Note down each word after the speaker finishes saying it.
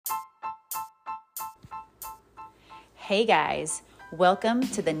Hey guys, welcome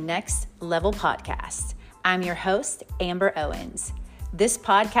to the Next Level Podcast. I'm your host, Amber Owens. This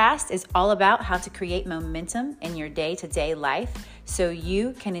podcast is all about how to create momentum in your day-to-day life so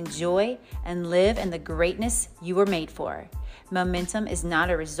you can enjoy and live in the greatness you were made for. Momentum is not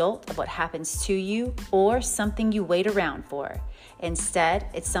a result of what happens to you or something you wait around for. Instead,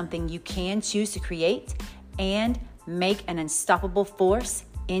 it's something you can choose to create and make an unstoppable force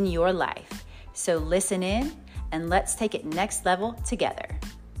in your life. So listen in and let's take it next level together.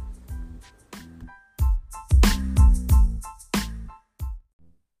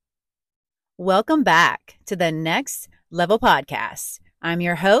 Welcome back to the Next Level Podcast. I'm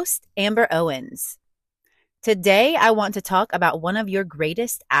your host, Amber Owens. Today, I want to talk about one of your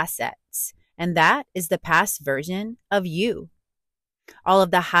greatest assets, and that is the past version of you. All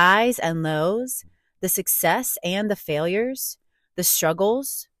of the highs and lows, the success and the failures, the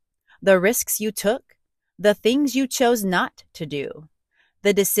struggles, the risks you took, the things you chose not to do,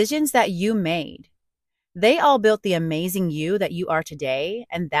 the decisions that you made. They all built the amazing you that you are today,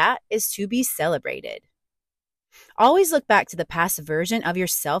 and that is to be celebrated. Always look back to the past version of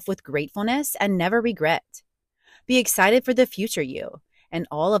yourself with gratefulness and never regret. Be excited for the future you and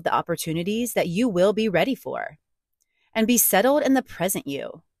all of the opportunities that you will be ready for. And be settled in the present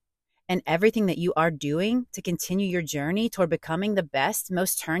you and everything that you are doing to continue your journey toward becoming the best,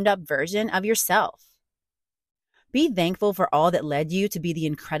 most turned up version of yourself. Be thankful for all that led you to be the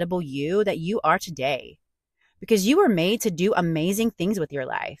incredible you that you are today, because you were made to do amazing things with your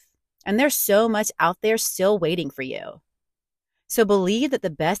life, and there's so much out there still waiting for you. So believe that the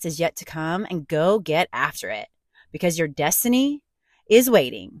best is yet to come and go get after it, because your destiny is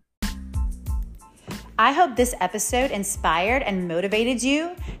waiting. I hope this episode inspired and motivated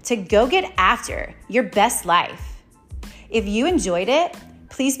you to go get after your best life. If you enjoyed it,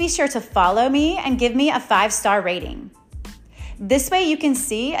 please be sure to follow me and give me a 5-star rating. This way you can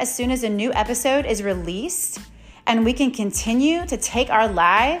see as soon as a new episode is released and we can continue to take our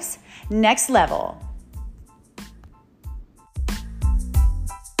lives next level.